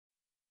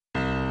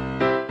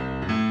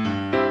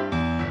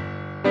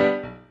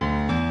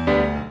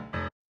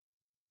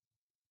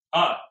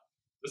Hi,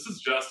 this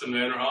is Justin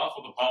Vanderhoff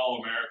with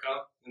Apollo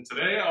America, and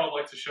today I would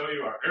like to show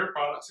you our Air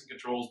Products and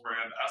Controls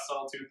brand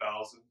SL2000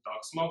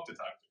 duct smoke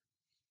detector.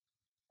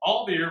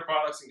 All the Air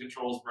Products and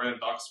Controls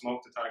brand duct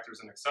smoke detectors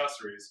and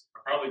accessories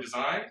are proudly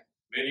designed,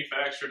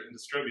 manufactured, and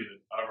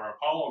distributed out of our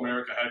Apollo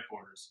America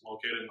headquarters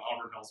located in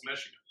Auburn Hills,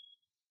 Michigan.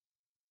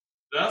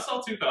 The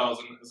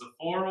SL2000 is a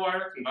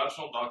 4-wire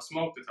conventional duct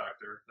smoke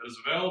detector that is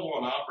available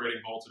on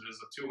operating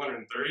voltages of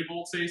 230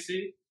 volts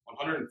AC,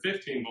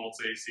 115 volts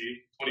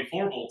AC,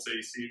 24 volts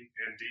AC,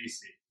 and DC.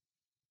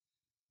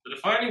 The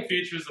defining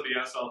features of the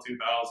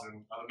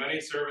SL2000 are the many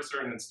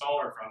servicer and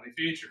installer friendly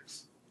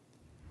features.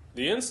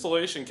 The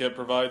installation kit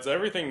provides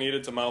everything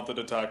needed to mount the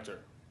detector.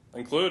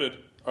 Included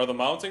are the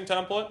mounting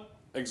template,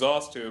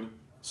 exhaust tube,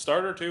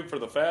 starter tube for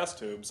the fast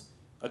tubes,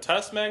 a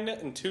test magnet,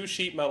 and 2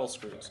 sheet metal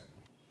screws.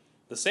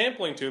 The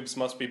sampling tubes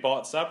must be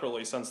bought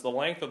separately since the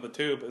length of the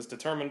tube is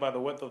determined by the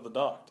width of the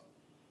duct.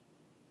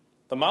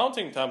 The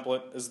mounting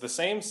template is the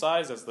same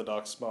size as the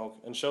duct smoke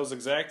and shows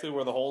exactly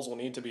where the holes will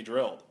need to be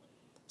drilled.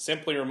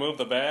 Simply remove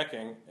the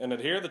backing and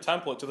adhere the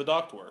template to the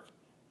ductwork.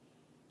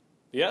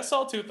 The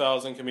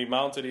SL2000 can be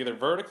mounted either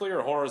vertically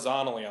or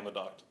horizontally on the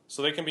duct,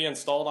 so they can be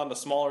installed onto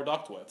smaller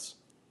duct widths.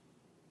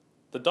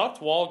 The duct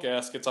wall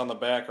gaskets on the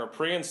back are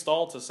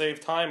pre-installed to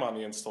save time on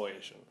the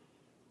installation.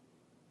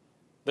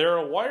 There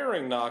are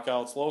wiring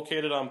knockouts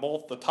located on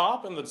both the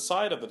top and the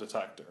side of the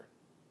detector.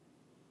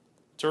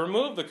 To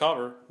remove the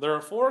cover, there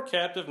are 4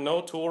 captive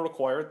no-tool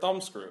required thumb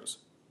screws.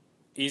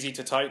 Easy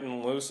to tighten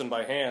and loosen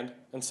by hand,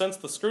 and since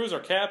the screws are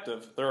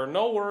captive, there are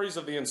no worries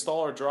of the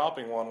installer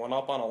dropping one when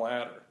up on a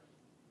ladder.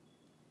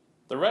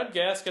 The red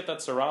gasket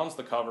that surrounds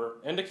the cover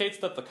indicates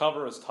that the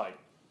cover is tight.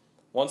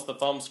 Once the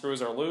thumb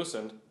screws are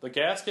loosened, the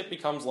gasket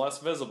becomes less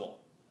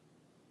visible.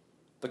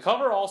 The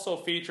cover also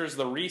features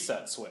the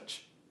reset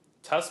switch,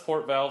 test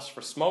port valves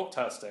for smoke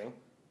testing,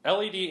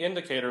 LED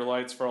indicator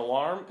lights for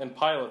alarm and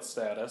pilot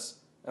status,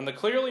 and the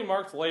clearly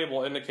marked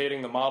label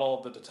indicating the model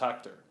of the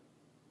detector.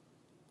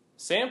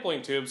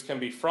 Sampling tubes can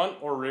be front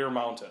or rear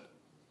mounted.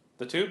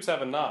 The tubes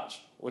have a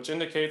notch, which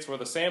indicates where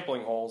the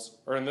sampling holes,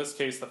 or in this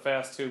case the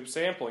fast tube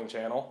sampling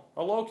channel,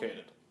 are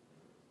located.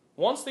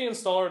 Once the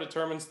installer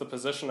determines the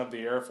position of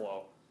the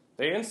airflow,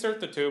 they insert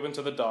the tube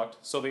into the duct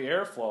so the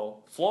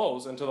airflow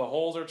flows into the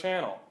holes or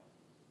channel.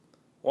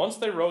 Once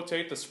they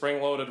rotate the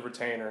spring-loaded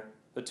retainer,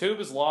 the tube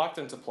is locked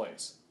into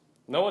place.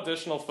 No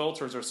additional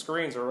filters or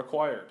screens are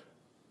required.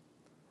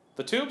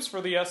 The tubes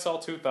for the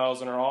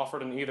SL2000 are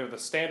offered in either the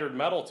standard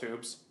metal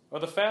tubes or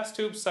the fast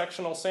tube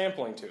sectional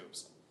sampling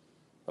tubes.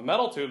 The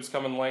metal tubes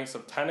come in lengths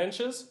of 10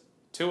 inches,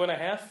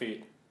 2.5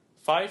 feet,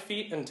 5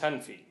 feet, and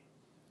 10 feet.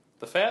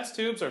 The fast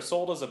tubes are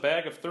sold as a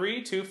bag of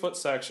 3 2-foot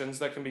sections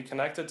that can be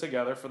connected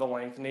together for the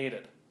length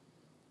needed.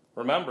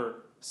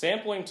 Remember,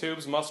 sampling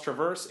tubes must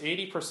traverse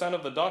 80%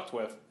 of the duct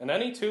width, and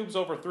any tubes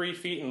over 3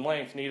 feet in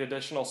length need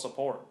additional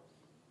support.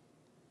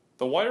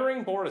 The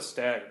wiring board is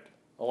staggered,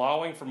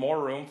 allowing for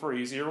more room for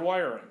easier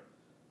wiring.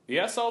 The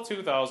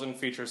SL2000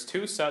 features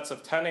 2 sets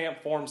of 10 amp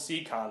form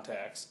C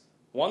contacts,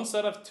 1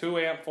 set of 2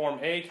 amp form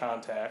A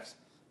contacts,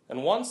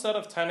 and 1 set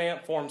of 10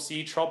 amp form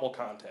C trouble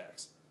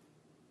contacts.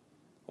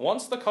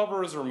 Once the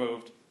cover is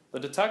removed, the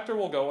detector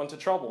will go into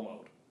trouble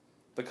mode.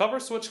 The cover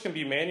switch can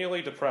be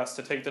manually depressed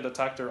to take the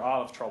detector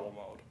out of trouble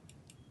mode.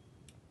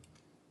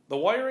 The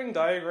wiring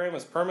diagram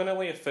is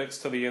permanently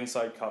affixed to the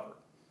inside cover.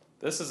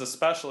 This is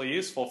especially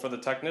useful for the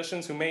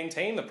technicians who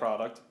maintain the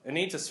product and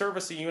need to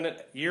service a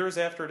unit years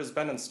after it has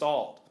been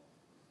installed.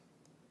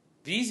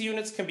 These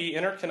units can be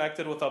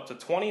interconnected with up to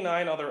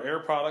 29 other Air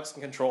Products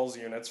and Controls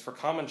units for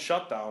common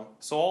shutdown,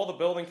 so all the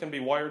building can be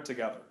wired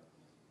together.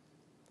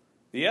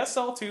 The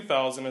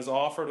SL2000 is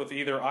offered with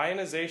either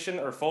ionization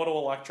or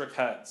photoelectric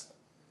heads.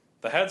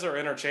 The heads are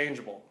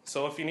interchangeable,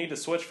 so if you need to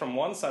switch from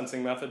one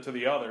sensing method to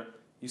the other,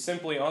 you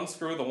simply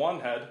unscrew the one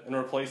head and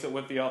replace it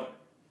with the other.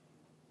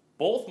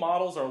 Both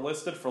models are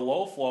listed for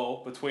low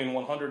flow between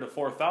 100 to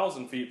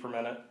 4,000 feet per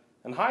minute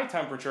and high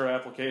temperature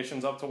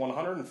applications up to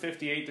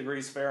 158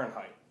 degrees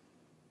Fahrenheit.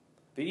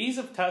 The ease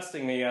of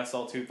testing the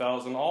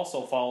SL2000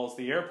 also follows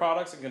the Air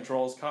Products and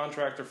Controls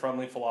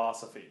contractor-friendly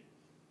philosophy.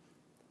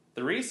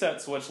 The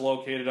reset switch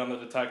located on the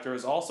detector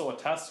is also a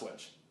test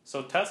switch,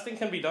 so testing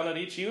can be done at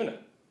each unit.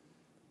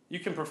 You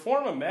can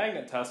perform a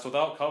magnet test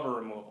without cover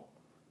removal.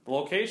 The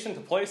location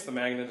to place the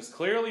magnet is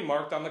clearly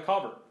marked on the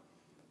cover.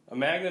 A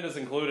magnet is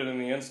included in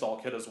the install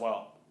kit as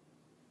well.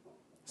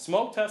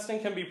 Smoke testing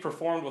can be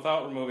performed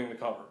without removing the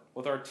cover.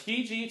 With our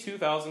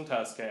TG2000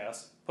 test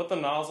gas, put the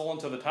nozzle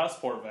into the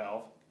test port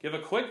valve, give a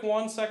quick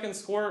 1-second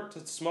squirt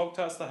to smoke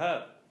test the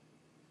head.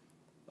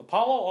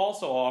 Apollo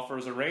also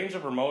offers a range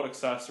of remote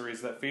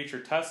accessories that feature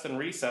test and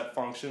reset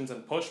functions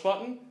and push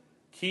button,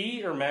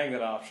 key or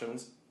magnet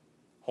options,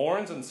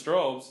 horns and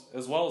strobes,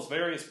 as well as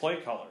various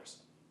plate colors.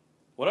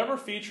 Whatever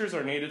features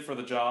are needed for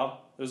the job,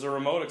 there's a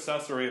remote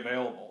accessory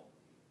available.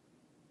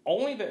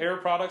 Only the Air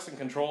Products and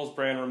Controls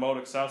brand remote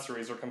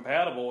accessories are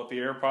compatible with the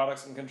Air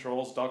Products and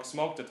Controls duct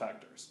smoke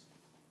detectors.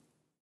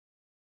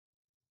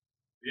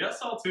 The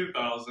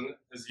SL2000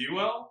 is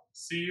UL,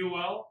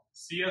 CUL,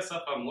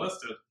 CSFM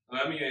listed,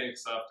 and MEA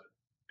accepted.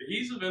 The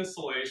ease of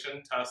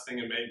installation, testing,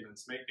 and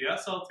maintenance make the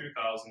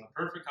SL2000 the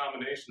perfect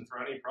combination for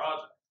any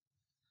project.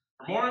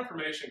 For more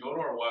information, go to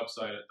our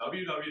website at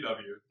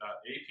www.ap-c.com.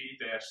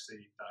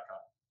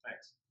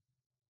 Thanks.